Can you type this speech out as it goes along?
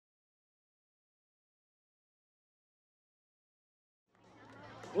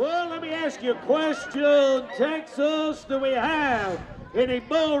Well, let me ask you a question, Texas. Do we have any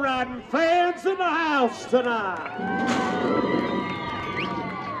bull riding fans in the house tonight?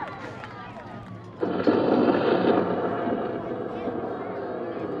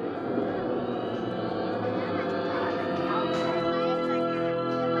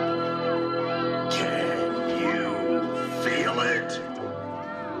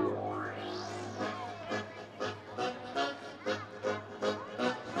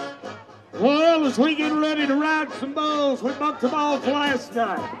 Well, as we get ready to ride some bulls, we bumped them off last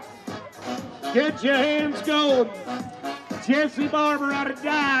night. Get your hands going. Jesse Barber out of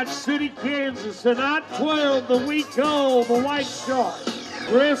Dodge City, Kansas, tonight 12, the week old, the White Shark.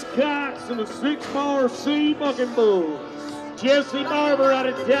 Chris Cox and the 6-bar C Bucking Bull. Jesse Barber out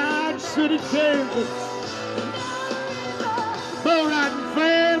of Dodge City, Kansas. Bull riding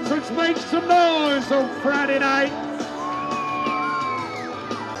fans, let's make some noise on Friday night.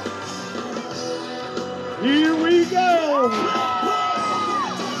 Here we go.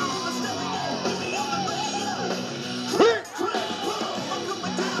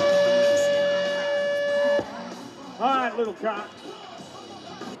 All right, little Cox.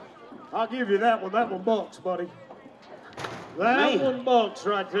 I'll give you that one. That one bunks, buddy. That one bunks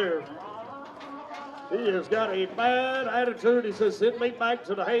right there. He has got a bad attitude. He says, send me back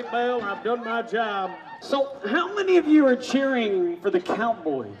to the hay bale. I've done my job. So how many of you are cheering for the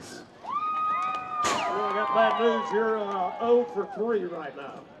Cowboys? Well, I got bad news. You're 0 for 3 right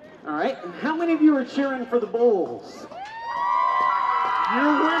now. All right. How many of you are cheering for the Bulls?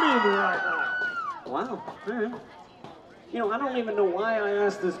 You're winning right now. Wow. All right. You know, I don't even know why I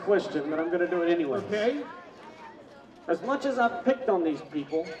asked this question, but I'm going to do it anyway. Okay. As much as I've picked on these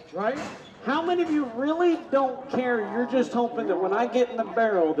people, right? How many of you really don't care? You're just hoping that when I get in the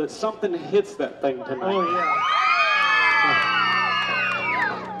barrel that something hits that thing tonight. Oh, yeah.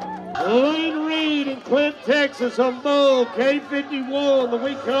 Wayne Reed in Clint, Texas on bull K51, the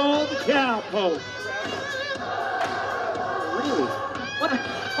week called the Cowpoke. Really? What?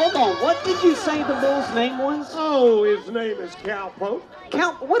 Hold on. What did you say the bull's name was? Oh, his name is Cowpoke.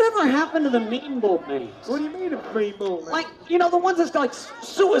 Whatever happened to the mean bull names? What do you mean a mean bull name? Like, you know, the ones that's like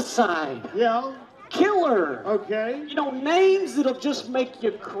suicide. Yeah. Killer. Okay. You know, names that'll just make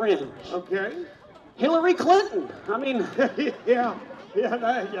you cringe. Okay. Hillary Clinton. I mean.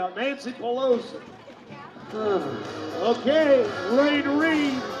 yeah, Nancy Pelosi. Okay, ready to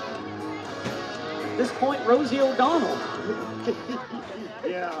read. At this point, Rosie O'Donnell.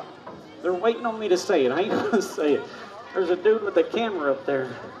 Yeah. They're waiting on me to say it. I ain't gonna say it. There's a dude with a camera up there.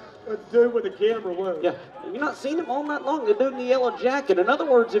 A dude with a camera, what? Yeah. Have you not seen him all night long? The dude in the yellow jacket. In other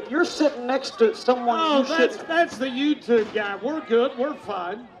words, if you're sitting next to someone that's the YouTube guy. We're good. We're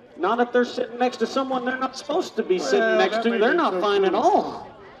fine. Not if they're sitting next to someone they're not supposed to be sitting next to. They're not fine at all.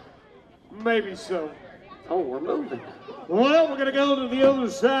 Maybe so. Oh, we're moving. Well, we're going to go to the other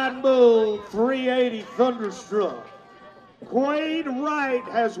side bull, 380 Thunderstruck. Quade Wright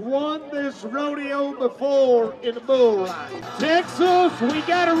has won this rodeo before in the bull ride. Texas, we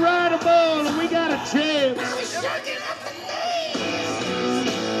got to ride a bull and we got a chance.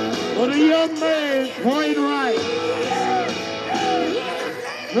 For the young man, Quade Wright.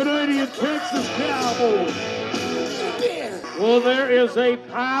 Canadian Texas Cowboy. Well, there is a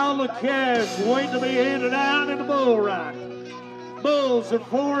pile of cash waiting to be handed out in the bull ride. Bulls are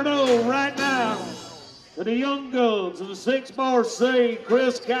 4-0 right now. To the young guns of the 6-bar C,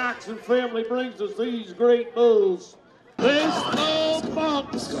 Chris Cox and family brings us these great bulls. This bull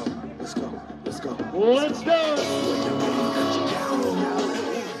bunks. Let's go. Let's do it.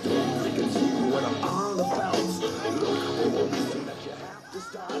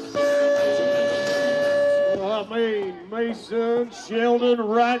 Well, I mean, Mason, Sheldon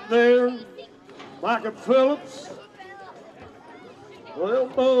right there. Michael Phillips. Well,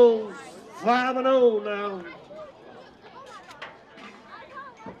 bulls. 5-0 now.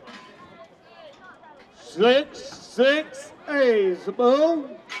 6 A's the bull.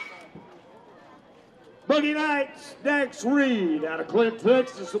 Boogie Nights, Dax Reed out of Clint,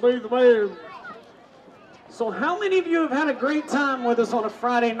 Texas will be the man. So how many of you have had a great time with us on a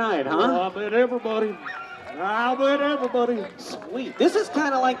Friday night, huh? Oh, I bet everybody. Sweet. This is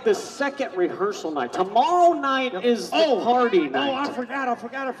kind of like the second rehearsal night. Tomorrow night is the party night. Oh, I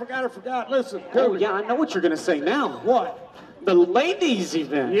forgot. Listen. Oh, yeah, I know what you're going to say now. What? The ladies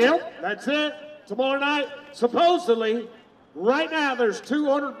event. Yep, that's it. Tomorrow night, supposedly, right now there's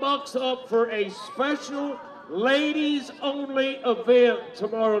 $200 up for a special ladies-only event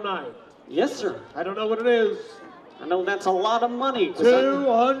tomorrow night. Yes, sir. I don't know what it is. I know that's a lot of money.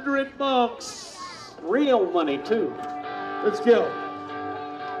 $200. Real money, too. Let's go.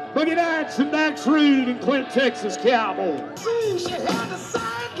 Boogie Nights and Dax Reed and Clint, Texas Cowboy.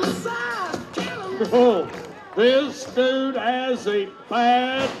 Oh, this dude has a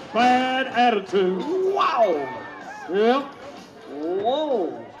bad, bad attitude. Wow. Yep.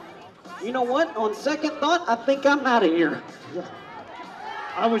 Whoa. You know what? On second thought, I think I'm out of here.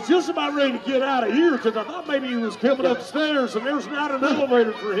 I was just about ready to get out of here because I thought maybe he was coming upstairs and there's not an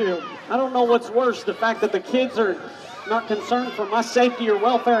elevator for him. I don't know what's worse, the fact that the kids are not concerned for my safety or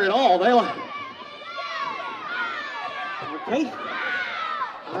welfare at all. They're like, okay.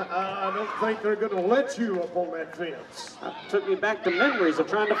 I don't think they're going to let you up on that fence. That took me back to memories of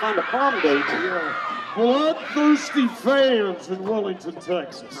trying to find a prom date. Yeah. Bloodthirsty fans in Wellington,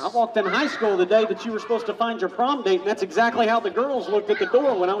 Texas. I walked in high school the day that you were supposed to find your prom date, and that's exactly how the girls looked at the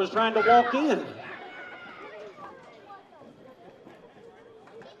door when I was trying to walk in.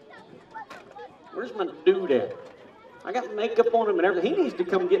 Where's my dude at? I got makeup on him and everything. He needs to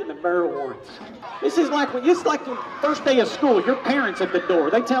come get in the barrel warrants. This is like the first day of school. Your parents at the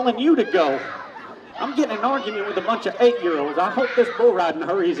door. They telling you to go. I'm getting an argument with a bunch of 8-year-olds. I hope this bull riding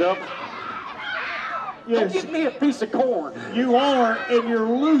hurries up. Yes. Don't give me a piece of corn. You are, and you're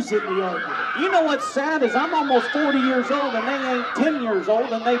losing the argument. You know what's sad is I'm almost 40 years old and they ain't 10 years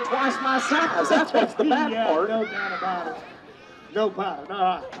old and they twice my size. That's what's the bad part. No doubt about it. No doubt.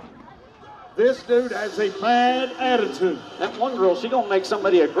 No. This dude has a bad attitude. That one girl, she gonna make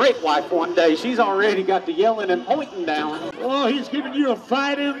somebody a great wife one day. She's already got the yelling and pointing down. Oh, he's giving you a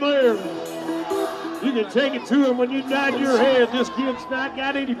fight in there. You can take it to him when you nod your head. This kid's not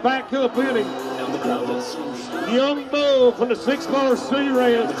got any backup in him. Young bull from the 6-bar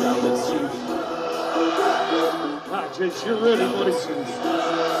C-Ranch. Ah, Chase, you're ready, buddy.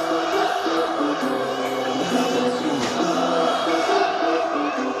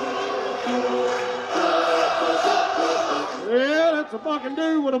 Yeah, that's a fucking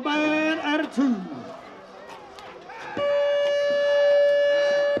dude with a bad attitude.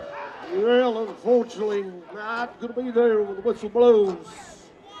 Well, unfortunately, not going to be there when the whistle blows.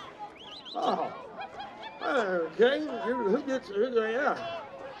 Oh, okay. Who gets it? Yeah.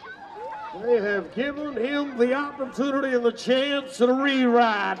 They have given him the opportunity and the chance and a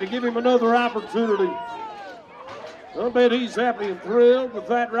reride to give him another opportunity. I bet he's happy and thrilled with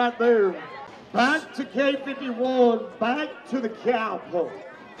that right there. Back to K51, back to the cowpoke.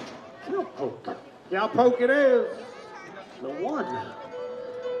 Cowpoke. Cowpoke it is. The one.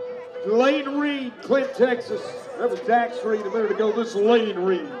 Lane Reed, Clint, Texas. That was Dax Reed a minute ago. This is Lane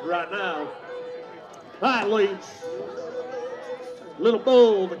Reed right now. Hi, Lane. Little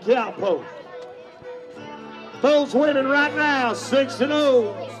bull, the cowpoke. Bull's winning right now,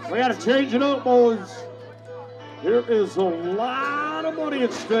 6-0. We got to change it up, boys. There is a lot of money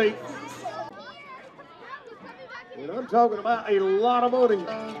at stake. And I'm talking about a lot of money. We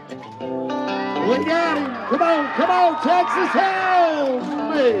got him. Come on, Texas. Hell,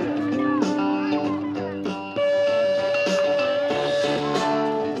 man.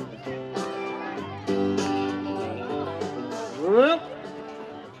 Well,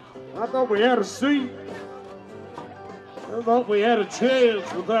 I thought we had a seat. I thought we had a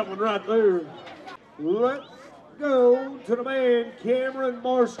chance with that one right there. Let's go to the man, Cameron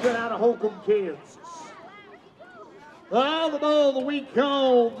Marston out of Holcomb, Kansas. The bull that we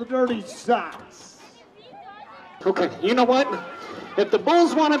call the Dirty Socks. Okay, you know what? If the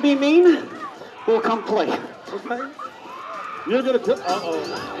Bulls want to be mean, we'll come play. Okay? You're going to...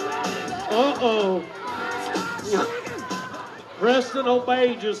 Uh-oh. Preston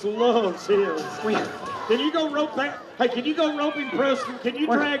Obey just loves his. Can you go rope that? Hey, can you go rope him, Preston? Can you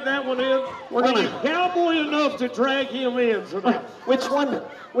drag that one in? Are you cowboy enough to drag him in tonight? Which one?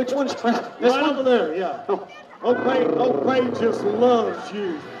 Which one's Preston? This one over there, yeah. Oh. Obey just loves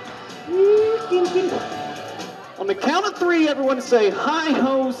you. On the count of 3, everyone say,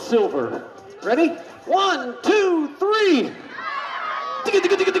 hi-ho, silver. Ready? 1, 2, 3.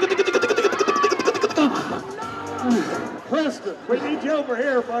 Preston, we need you over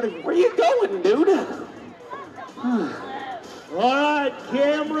here, buddy. Where you going, dude? All right,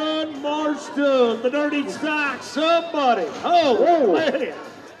 Cameron Marston, the Dirty Sock, somebody. Oh, man.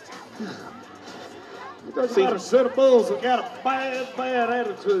 You talking about a set of bulls that got a bad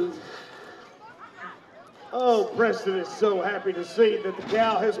attitude. Oh, Preston is so happy to see that the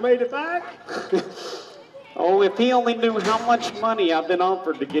cow has made it back. Oh, if he only knew how much money I've been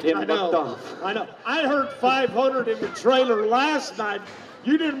offered to get him bucked off. I know. I heard 500 in the trailer last night.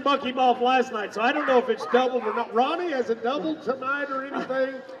 You didn't buck him off last night, so I don't know if it's doubled or not. Ronnie, has it doubled tonight or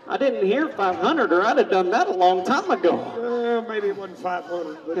anything? I didn't hear 500, or I'd have done that a long time ago. Maybe it wasn't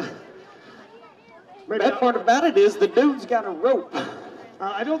 500, but... The bad part about it is the dude's got a rope.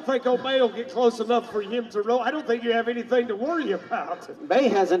 I don't think Obey will get close enough for him to roll. I don't think you have anything to worry about. Bay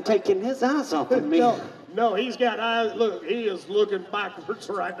hasn't taken his eyes off of me. No, he's got eyes. Look, he is looking backwards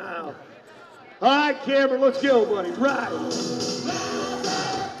right now. All right, Cameron, let's go, buddy. Right.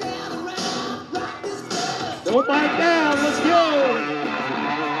 Don't back down. Let's go.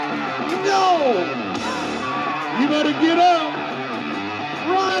 No. You better get up.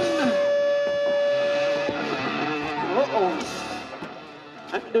 Run. Uh-oh.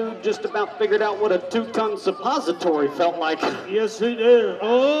 That dude just about figured out what a 2-ton suppository felt like. Yes, he did.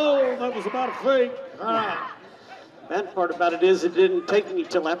 Oh, that was about a fake. All right. Bad part about it is it didn't take me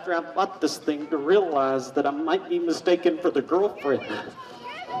till after I bought this thing to realize that I might be mistaken for the girlfriend.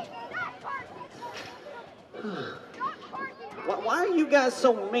 Why are you guys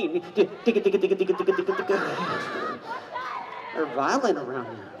so mean? They're violent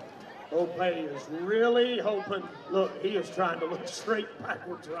around here. Obey is really hoping. Look, he is trying to look straight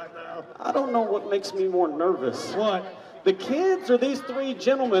backwards right now. I don't know what makes me more nervous. What? The kids or these 3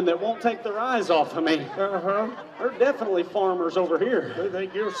 gentlemen that won't take their eyes off of me? Uh-huh. They're definitely farmers over here. They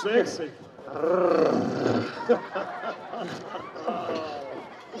think you're sexy.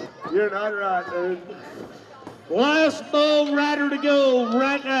 You're not right, dude. Last bull rider to go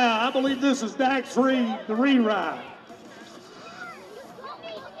right now. I believe this is Dax Reed, the reride.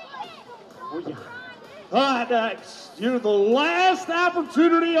 Oh, yeah. All right, Dax, you're the last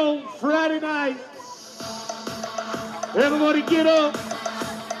opportunity on Friday night. Everybody get up.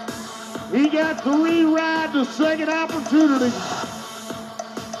 He got the reride, the second opportunity.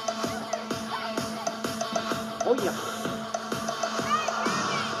 Oh, yeah.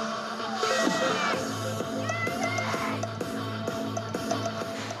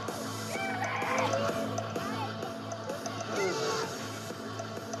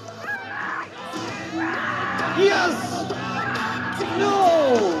 Yes!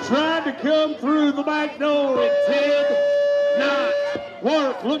 No! Tried to come through the back door. It did not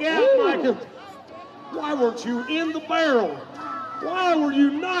work. Look out, Micah. Why weren't you in the barrel? Why were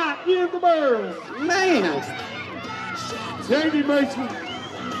you not in the barrel? Man! Jamie Mason.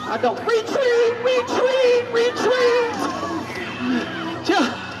 I don't. Retreat! Retreat! Retreat!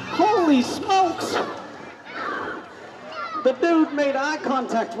 Holy smokes! The dude made eye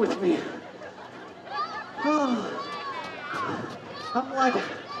contact with me. I'm like,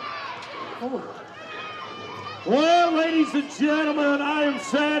 oh. Well, ladies and gentlemen, I am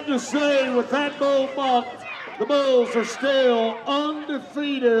sad to say with that bull bucked, the Bulls are still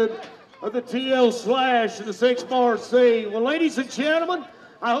undefeated of the TL Slash and the 6-bar C. Well, ladies and gentlemen,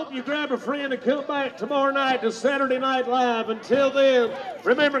 I hope you grab a friend and come back tomorrow night to Saturday Night Live. Until then,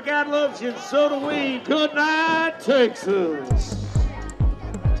 remember, God loves you and so do we. Good night, Texas.